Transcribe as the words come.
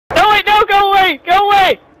away! Go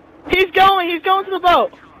away! He's going to the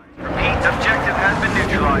boat! Repeat, objective has been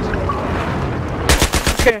neutralized.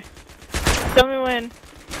 Okay. Tell me when.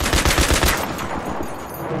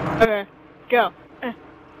 Okay, go.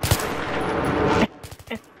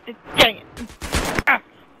 Dang it.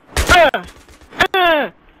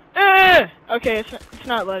 Okay, it's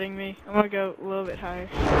not letting me. I'm gonna go a little bit higher.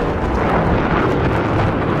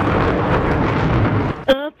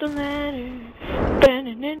 Up the ladder.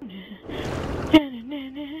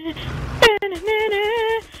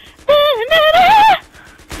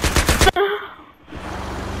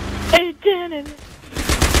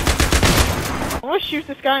 I want to shoot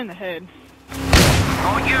this guy in the head.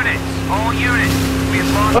 All units, we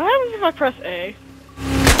have lost. What happens if I press A?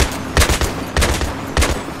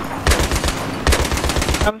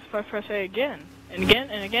 What happens if I press A again? And again,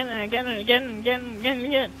 and again, and again, and again, and again, and again, and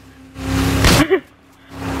again.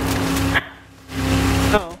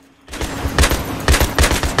 Oh.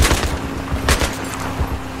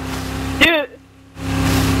 Dude!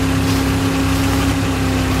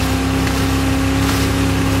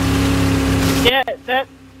 Yeah, that...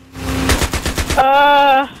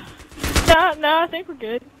 No, I think we're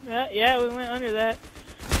good. Yeah, we went under that.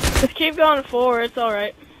 Just keep going forward, it's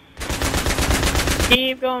alright.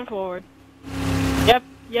 Keep going forward.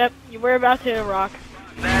 Yep, we're about to hit a rock.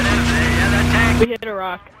 We hit a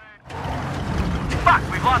rock. Fuck,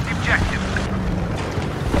 we've lost the objective.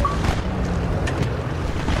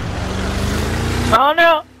 Oh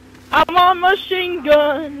no! I'm on machine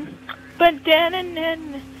gun! But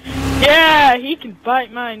then yeah, he can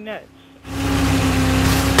bite my nuts.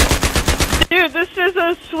 Dude, this is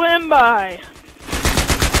a swim by.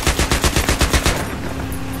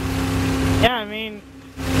 Yeah, I mean,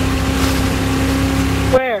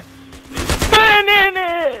 where?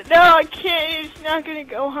 No, I can't. He's not gonna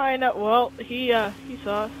go high enough. Well, he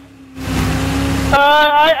saw us.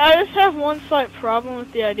 I just have one slight problem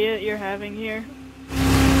with the idea that you're having here.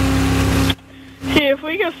 See, if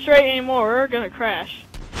we go straight anymore, we're gonna crash.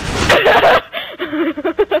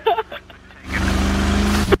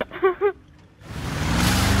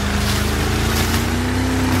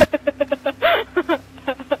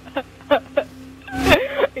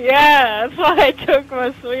 Yeah, that's why I took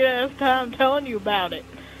my sweet ass time telling you about it.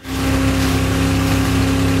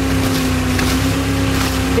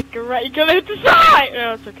 You're right, you're gonna hit the side!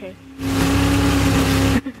 No, it's okay.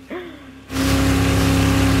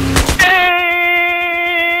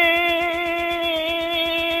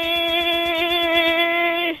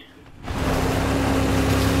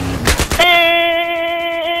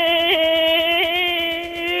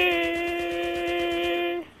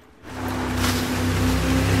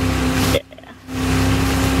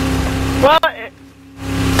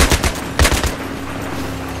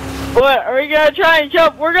 What? Are we gonna try and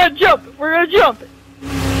jump? We're gonna jump! We're gonna jump!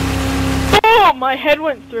 Oh! My head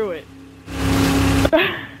went through it.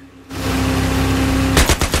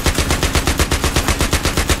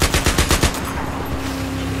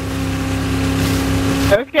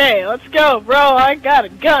 Okay, let's go, bro. I got a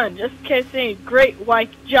gun, just in case any great white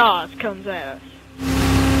jaws comes at us.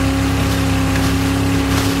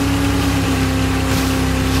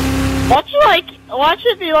 Watch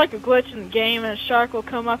it be like a glitch in the game and a shark will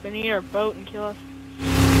come up and eat our boat and kill us.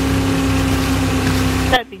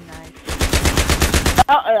 That'd be nice.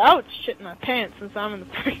 I would shit in my pants since I'm in the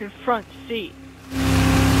freaking front seat.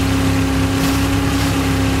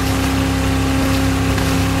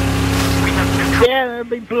 Yeah, there'd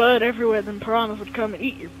be blood everywhere, then piranhas would come and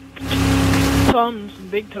eat your thumbs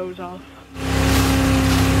and big toes off.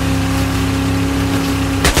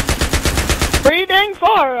 Pretty dang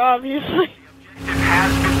far, obviously. It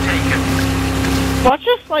has been taken. Watch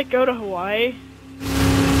us, like, go to Hawaii.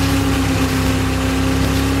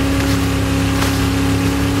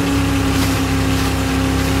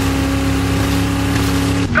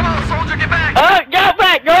 Come on, soldier, get back! Go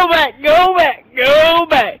back, go back, go back, go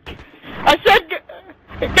back! I said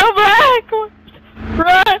go back!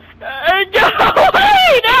 Run! Go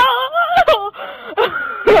away! No!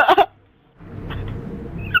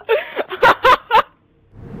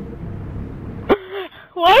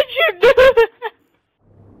 Why'd you do that?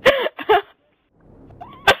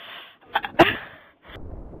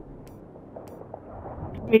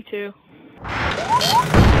 Me too.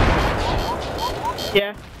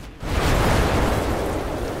 Yeah.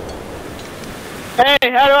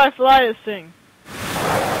 Hey, how do I fly this thing?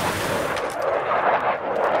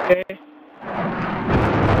 Okay.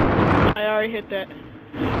 I already hit that.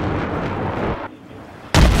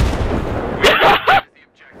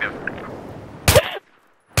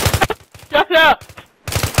 Shut up!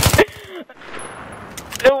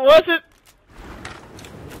 It wasn't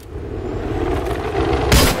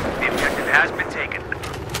has been taken.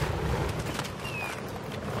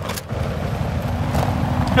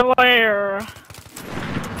 Where?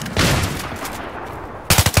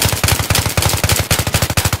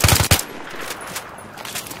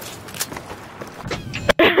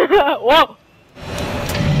 Whoa!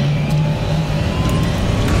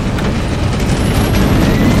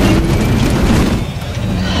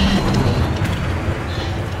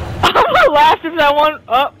 I'm gonna laugh if that one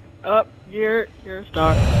up, you're a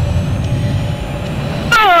star.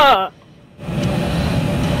 Ah!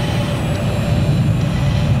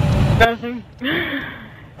 Nothing.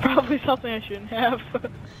 Probably something I shouldn't have.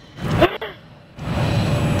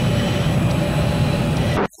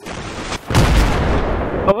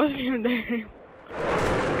 I wasn't even there. Be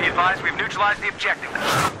advised, we've neutralized the objective.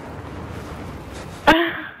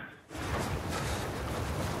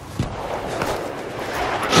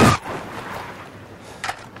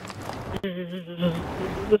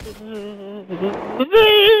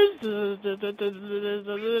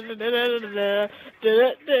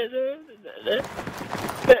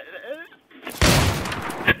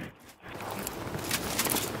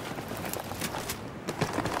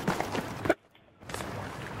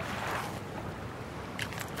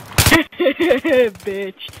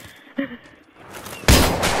 Bitch.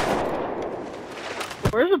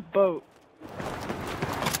 Where's a boat?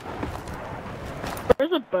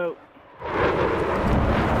 Where's a boat?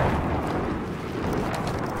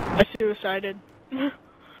 I suicided.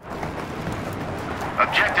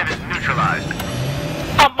 Objective is neutralized.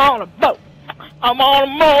 I'm on a boat. I'm on a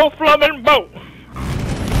mole-flumming boat.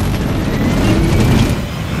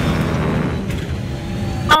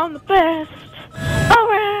 I'm the best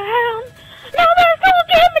around. Nobody's gonna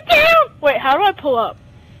get me down. Wait, how do I pull up?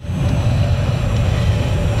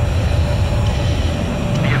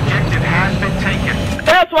 The objective has been taken.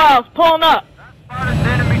 That's why I was pulling up. Spotted an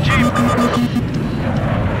enemy jeep.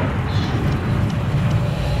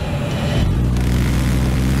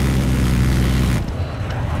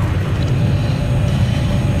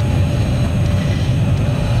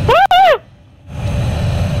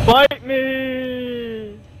 Fight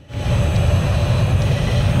me!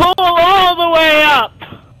 Pull all the way up!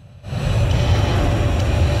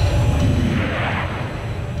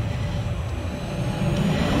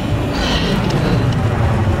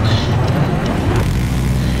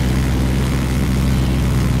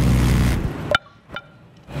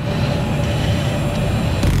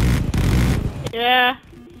 Yeah.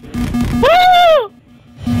 Woo!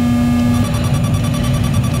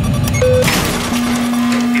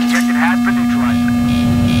 The objective has been neutralized.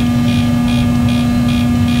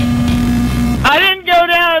 I didn't go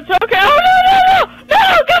down. It's okay. Oh no no no! No!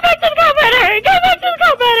 Go back to the combat area! Go back to the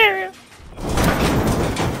combat area!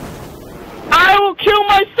 I will kill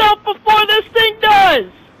myself before this thing does!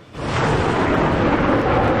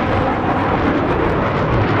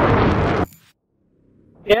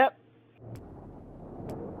 Yep.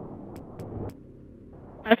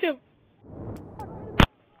 I feel...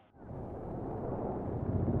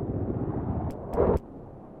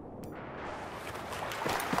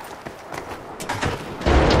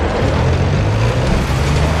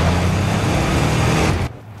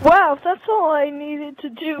 Wow, if that's all I needed to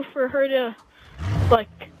do for her to, like,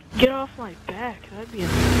 get off my back, that'd be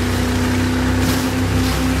amazing.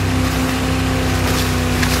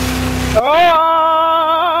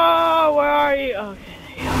 Oh, where are you? Okay,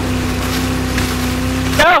 there you go.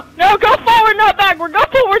 No, no, go forward, not backward. Go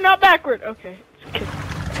forward, not backward. Okay.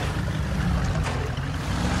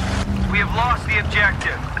 We have lost the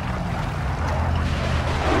objective.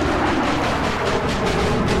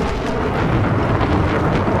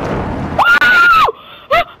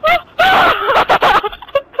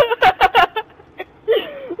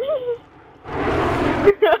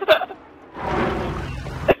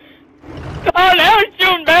 Oh, now it's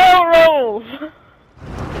doing barrel rolls.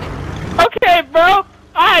 Okay, bro,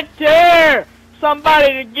 I dare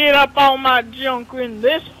somebody to get up on my junk in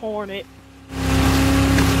this Hornet.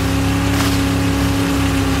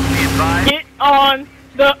 Get on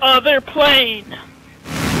the other plane.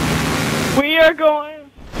 We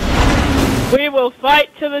will fight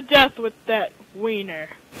to the death with that wiener.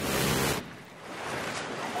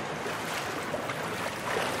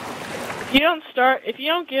 If you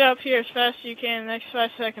don't get up here as fast as you can in the next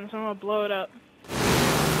 5 seconds, I'm gonna blow it up.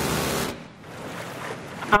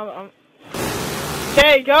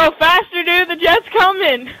 Okay, go faster, dude, the jet's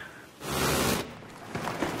coming!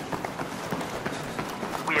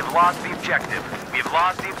 We have lost the objective. We have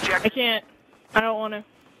lost the objective. I can't. I don't wanna.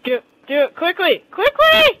 Do it, quickly!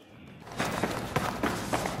 Quickly!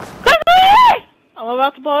 Quickly! I'm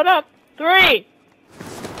about to blow it up. 3,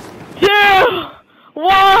 2,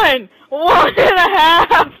 1 and a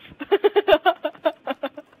half.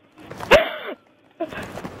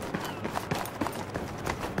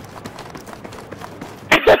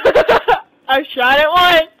 I shot it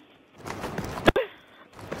once.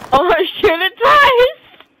 I'm gonna shoot it twice.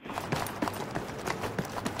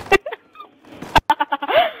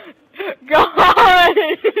 Gone.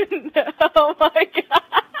 Oh my god.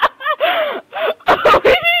 Oh, we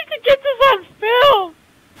need to get this on film.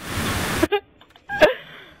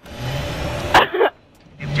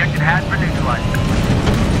 The objective has been neutralized.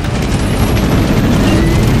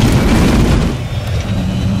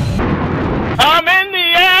 I'm in the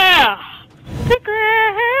air. The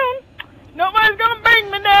ground. Nobody's gonna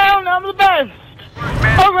bring me down. I'm the best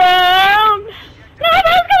around.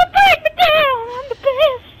 Nobody's gonna break me down. I'm the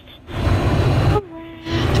best around.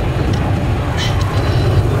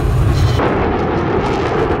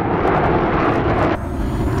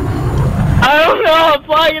 I don't know. I'm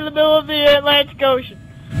flying in the middle of the Atlantic Ocean.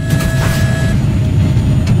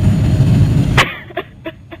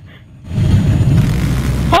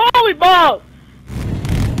 Holy balls!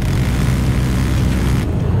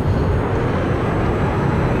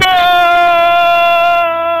 No!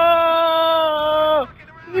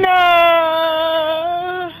 No!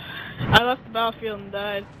 I left the battlefield and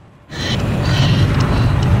died.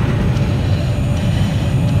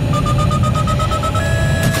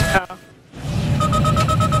 Oh.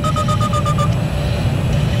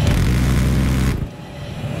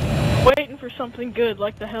 Waiting for something good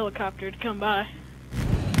like the helicopter to come by.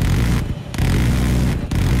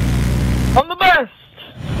 I'm the best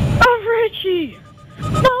of Richi. No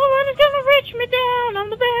one is gonna reach me down. I'm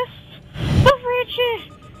the best of Richi.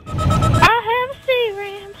 I have a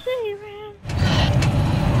C-RAM, C-RAM.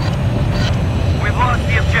 We've lost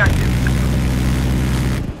the objective.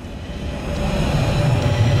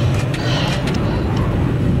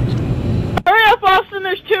 Hurry up, Austin.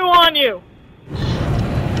 There's 2 on you.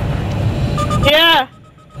 Yeah.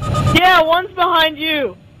 Yeah, one's behind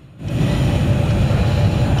you.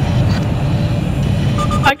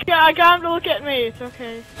 I got him to look at me. It's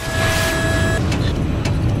okay.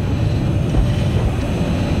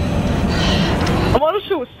 I'm on a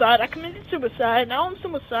suicide. I committed suicide. Now I'm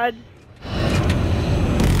suicide.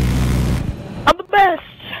 I'm the best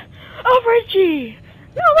of Richi.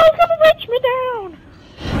 No one's gonna reach me down.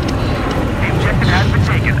 The objective has been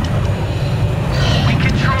taken. We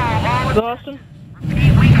control all of Austin?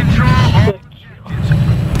 Repeat, we control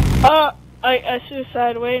all I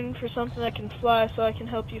suicide waiting for something that can fly so I can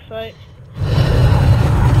help you fight.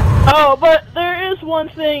 Oh, but there is one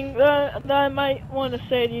thing that I might want to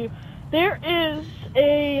say to you. There is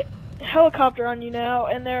a helicopter on you now,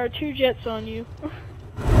 and there are 2 jets on you.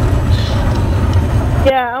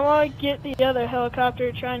 Yeah, I want to get the other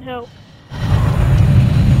helicopter to try and help.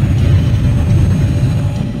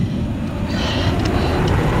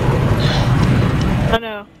 I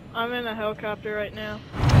know. I'm in a helicopter right now.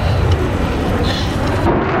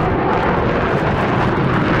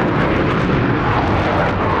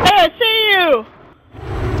 Hey, I see you!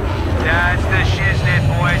 That's the shiznit,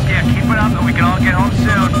 boys. Yeah, keep it up and we can all get home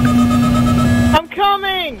soon. I'm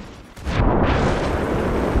coming!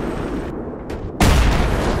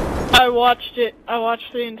 I watched it. I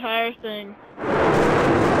watched the entire thing.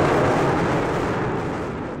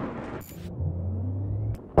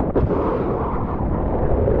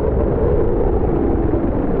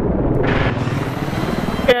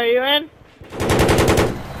 Okay, are you in?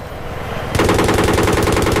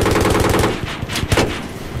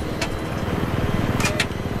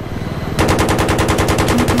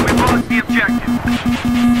 We've lost the objective.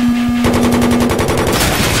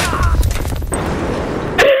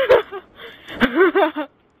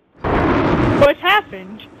 What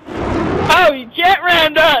happened? Oh, you jet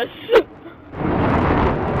rammed us!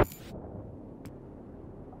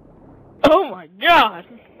 Oh my god!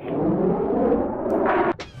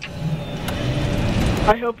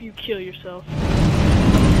 I hope you kill yourself.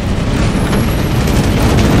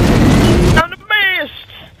 I'm the best!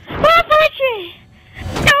 Oh, Richi!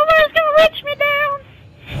 Nobody's gonna reach me down!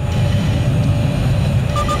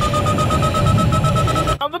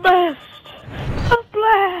 I'm the best of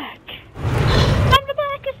black! I'm the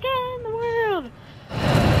blackest guy in the world!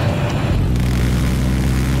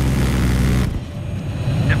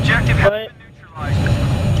 The objective has What? been neutralized.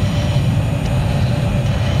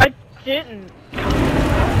 I didn't.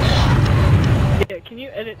 Yeah, can you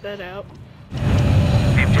edit that out?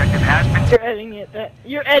 The objective has been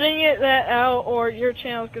You're editing that out, or your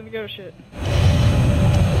channel's gonna go shit.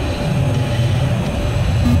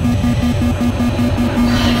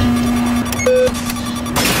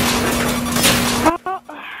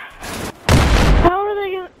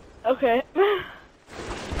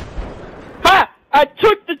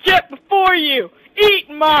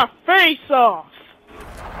 face off!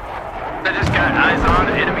 I just got eyes on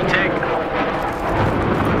enemy tank.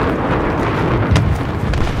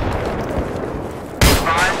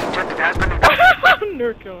 Objective has been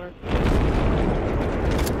Nerd killer.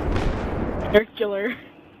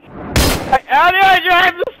 How do I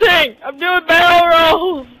drive this thing? I'm doing barrel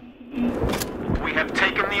rolls! We have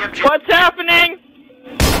taken the objective. What's happening?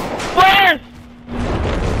 Flares!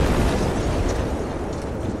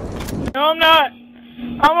 No, I'm not.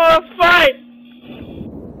 I'm gonna fight!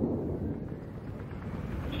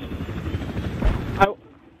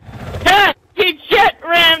 He jet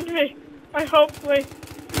rammed me! Hopefully.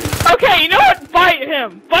 Okay, you know what? Bite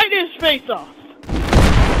him! Bite his face off!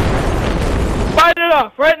 Bite it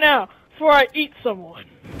off right now before I eat someone.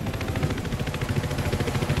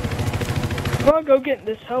 I'm gonna go get in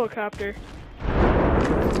this helicopter.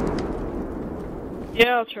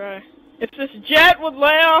 Yeah, I'll try. If this jet would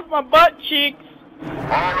lay off my butt cheeks.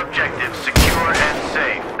 All objectives secure and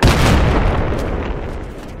safe.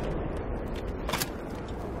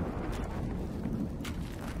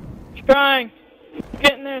 Trying.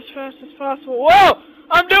 Getting there as fast as possible. Whoa!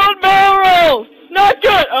 I'm doing barrel rolls! Not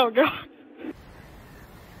good! Oh god.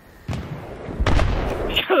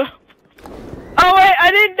 Shut up. Oh wait,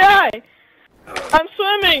 I didn't die! I'm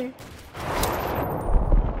swimming!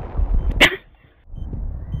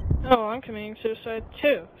 Oh, I'm committing suicide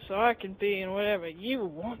too, so I can be in whatever you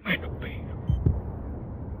want me to be.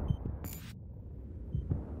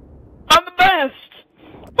 I'm the best!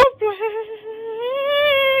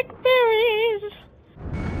 Blackberries!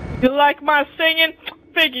 You like my singing?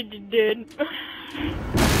 Figured you did. Keep it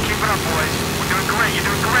up, boys. We're doing great. You're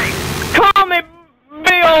doing great. Call me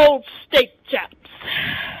big old steak chops.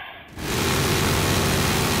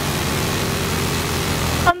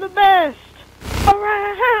 I'm the best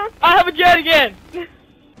around. I have a jet again.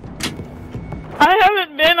 I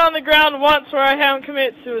haven't been on the ground once where I haven't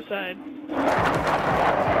committed suicide.